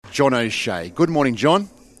John O'Shea. Good morning, John.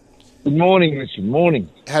 Good morning, Richard. Morning.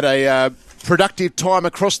 Had a productive time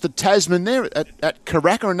across the Tasman there at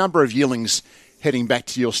Karaka. A number of yearlings heading back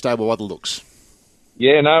to your stable by the looks.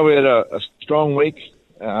 Yeah, no, we had a strong week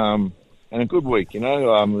and a good week, It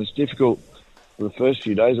was difficult for the first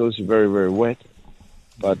few days, obviously very, very wet.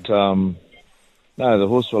 But, no, the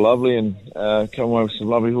horses were lovely and come away with some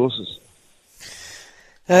lovely horses.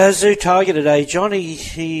 Zoo Tiger today, John.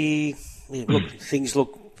 Things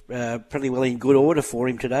look pretty well in good order for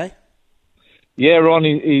him today. Yeah, Ron,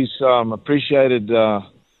 he's appreciated, us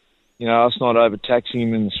not overtaxing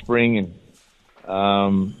him in the spring, and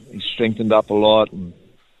he's strengthened up a lot. And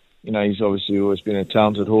he's obviously always been a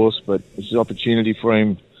talented horse, but it's an opportunity for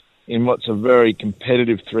him in what's a very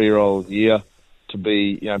competitive 3-year-old year to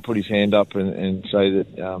be, put his hand up and say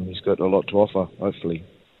that he's got a lot to offer, hopefully.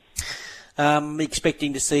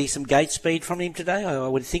 Expecting to see some gate speed from him today, I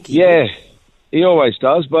would think he would. Yeah, he always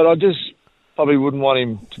does, but I just probably wouldn't want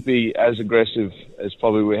him to be as aggressive as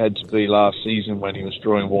probably we had to be last season when he was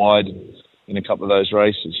drawing wide in a couple of those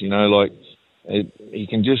races. He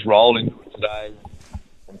can just roll into it today,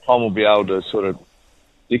 and Tom will be able to sort of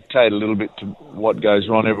dictate a little bit to what goes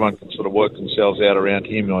wrong. Everyone can sort of work themselves out around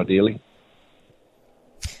him, ideally.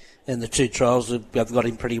 And the two trials have got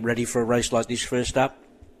him pretty ready for a race like this first up?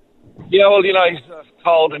 Yeah, well, he's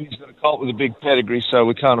cold and he's got a colt with a big pedigree, so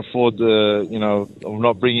we can't afford or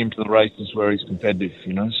not bring him to the races where he's competitive,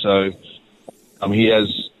 So it's a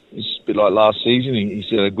bit like last season. He's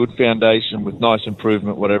got a good foundation with nice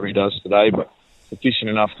improvement, whatever he does today, but efficient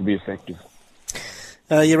enough to be effective.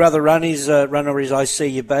 Your other runner is I See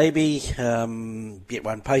Your Baby. Get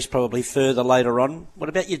one pace probably further later on. What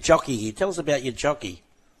about your jockey here? Tell us about your jockey.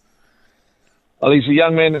 Well, he's a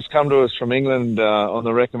young man that's come to us from England on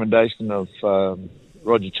the recommendation of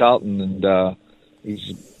Roger Charlton, and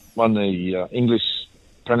he's won the English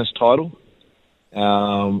apprentice title.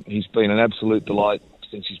 He's been an absolute delight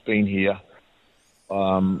since he's been here.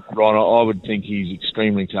 Ron, I would think he's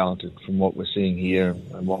extremely talented from what we're seeing here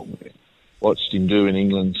and what we watched him do in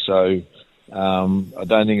England. So I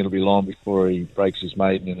don't think it'll be long before he breaks his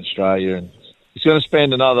maiden in Australia. And he's going to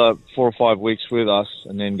spend another 4 or 5 weeks with us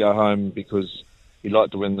and then go home because he'd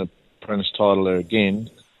like to win the apprentice title there again.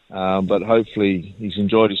 But hopefully he's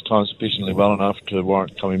enjoyed his time sufficiently well enough to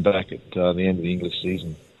warrant coming back at the end of the English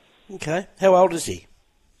season. Okay. How old is he?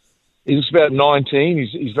 He's about 19.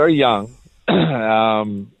 He's very young.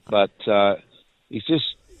 But he's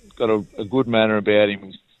just got a good manner about him.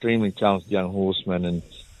 He's an extremely talented young horseman, and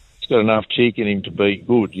he's got enough cheek in him to be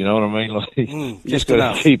good, you know what I mean? Like, you just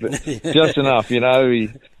got to keep it just enough, He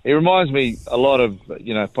reminds me a lot of,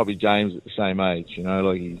 probably James at the same age, he's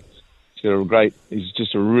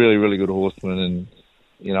just a really, really good horseman, and,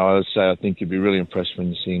 I would say I think you'd be really impressed when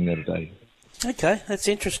you see him there today. Okay, that's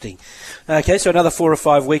interesting. Okay, so another 4 or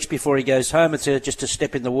 5 weeks before he goes home. It's just a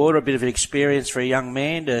step in the water, a bit of an experience for a young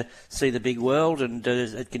man to see the big world, and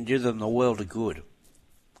it can do them the world of good.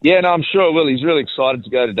 Yeah, no, I'm sure it will. He's really excited to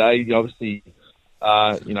go today. Obviously,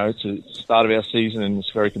 it's the start of our season and it's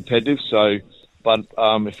very competitive. So, but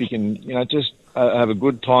if he can, just have a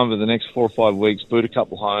good time for the next 4 or 5 weeks, boot a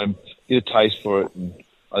couple home, get a taste for it, and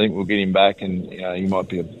I think we'll get him back, and he might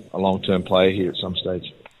be a long-term player here at some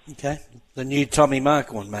stage. Okay, the new Tommy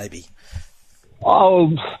Mark one, maybe.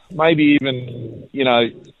 Oh, maybe even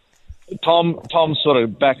Tom's sort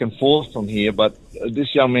of back and forth from here, but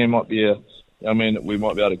this young man might be a young man that we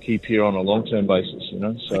might be able to keep here on a long-term basis,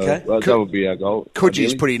 So okay. That would be our goal.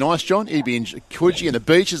 Coogie's pretty nice, John. He'd be in Coogee and the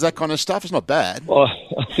beaches, that kind of stuff. It's not bad. Well,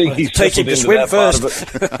 I think he's teach him to swim first.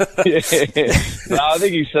 No, I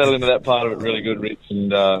think he's settled into that part of it really good, Rich,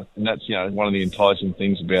 and that's one of the enticing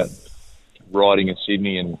things about riding in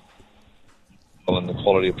Sydney and the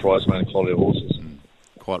quality of prize money and quality of horses.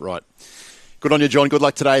 Quite right. Good on you, John. Good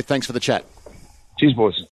luck today. Thanks for the chat. Cheers, boys.